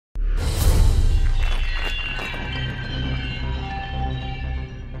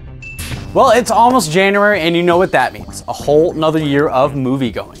Well, it's almost January and you know what that means. A whole nother year of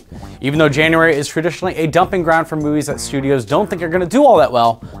movie going. Even though January is traditionally a dumping ground for movies that studios don't think are going to do all that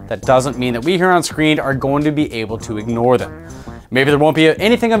well, that doesn't mean that we here on Screened are going to be able to ignore them. Maybe there won't be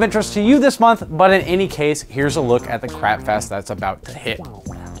anything of interest to you this month, but in any case, here's a look at the crap fest that's about to hit.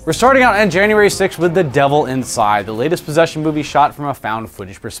 We're starting out on January 6th with The Devil Inside, the latest possession movie shot from a found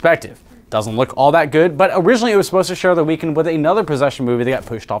footage perspective. Doesn't look all that good, but originally it was supposed to share the weekend with another possession movie that got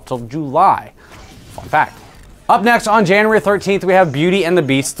pushed off till July. Fun fact. Up next on January 13th, we have Beauty and the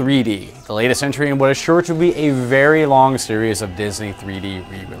Beast 3D, the latest entry in what is sure to be a very long series of Disney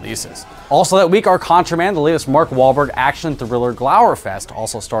 3D re-releases. Also that week are Contraman, the latest Mark Wahlberg action thriller Glowerfest,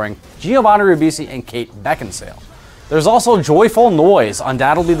 also starring Giovanni Ribisi and Kate Beckinsale. There's also Joyful Noise,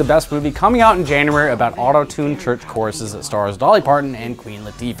 undoubtedly the best movie coming out in January about auto-tuned church choruses that stars Dolly Parton and Queen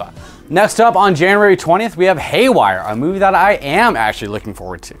Latifah. Next up on January 20th, we have Haywire, a movie that I am actually looking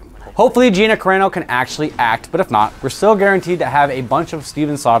forward to. Hopefully Gina Carano can actually act, but if not, we're still guaranteed to have a bunch of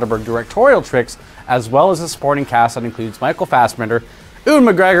Steven Soderbergh directorial tricks, as well as a supporting cast that includes Michael Fassbender, Ewan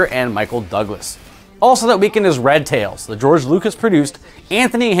McGregor, and Michael Douglas. Also that weekend is Red Tails, the George Lucas produced,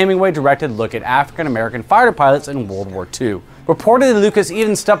 Anthony Hemingway directed look at African-American fighter pilots in World War II. Reportedly, Lucas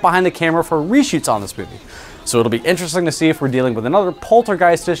even stepped behind the camera for reshoots on this movie. So it'll be interesting to see if we're dealing with another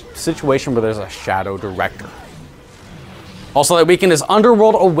poltergeist situation where there's a shadow director. Also that weekend is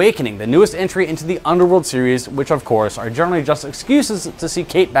Underworld Awakening, the newest entry into the Underworld series, which of course are generally just excuses to see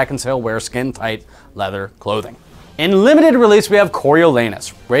Kate Beckinsale wear skin-tight leather clothing. In limited release, we have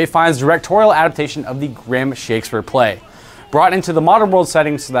Coriolanus, Ray Fiennes' directorial adaptation of the grim Shakespeare play, brought into the modern world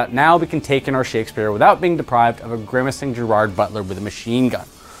setting so that now we can take in our Shakespeare without being deprived of a grimacing Gerard Butler with a machine gun.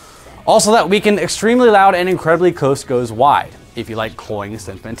 Also that weekend, Extremely Loud and Incredibly Close goes wide, if you like cloying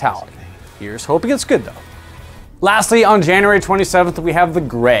sentimentality. Here's hoping it's good though. Lastly, on January 27th, we have The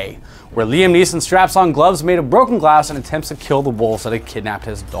Grey, where Liam Neeson straps on gloves made of broken glass and attempts to kill the wolves that had kidnapped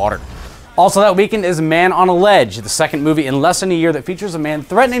his daughter. Also that weekend is Man on a Ledge, the second movie in less than a year that features a man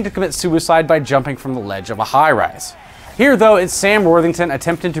threatening to commit suicide by jumping from the ledge of a high-rise. Here, though, it's Sam Worthington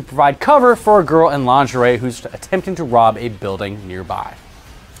attempting to provide cover for a girl in lingerie who's attempting to rob a building nearby.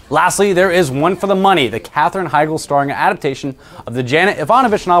 Lastly, there is One for the Money, the Katherine Heigl starring adaptation of the Janet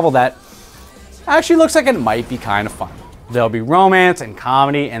Ivanovich novel that actually looks like it might be kind of fun. There'll be romance and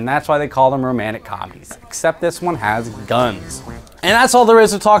comedy, and that's why they call them romantic comedies, except this one has guns. And that's all there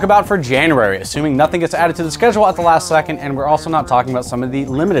is to talk about for January, assuming nothing gets added to the schedule at the last second, and we're also not talking about some of the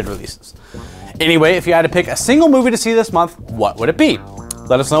limited releases. Anyway, if you had to pick a single movie to see this month, what would it be?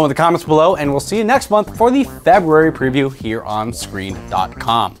 Let us know in the comments below, and we'll see you next month for the February preview here on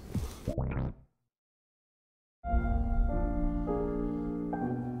Screened.com.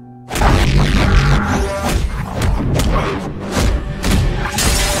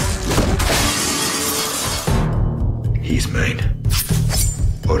 He's mine,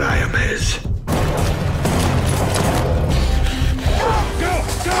 but I am his. Go!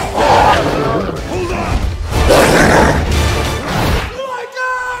 Hold on!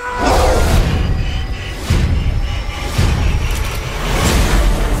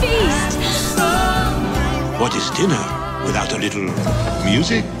 Feast! What is dinner without a little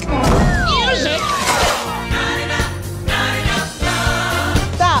music? Music?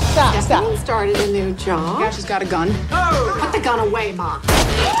 Stop. Started a new job. Yeah, she's got a gun. Oh. Put the gun away, Mom.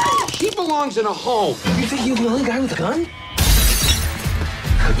 She belongs in a home. You think you're the only guy with a gun?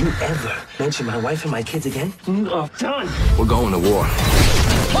 Could you ever mention my wife and my kids again? Oh, done. We're going to war.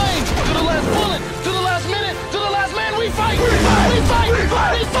 Planes to the last bullet, to the last minute, to the last man. We fight. We fight. We fight. We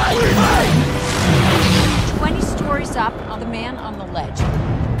fight. We fight. We fight. 20 stories up, the man on the ledge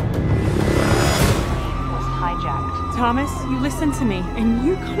was hijacked. Thomas, you listen to me, and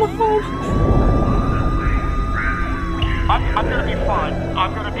you come home.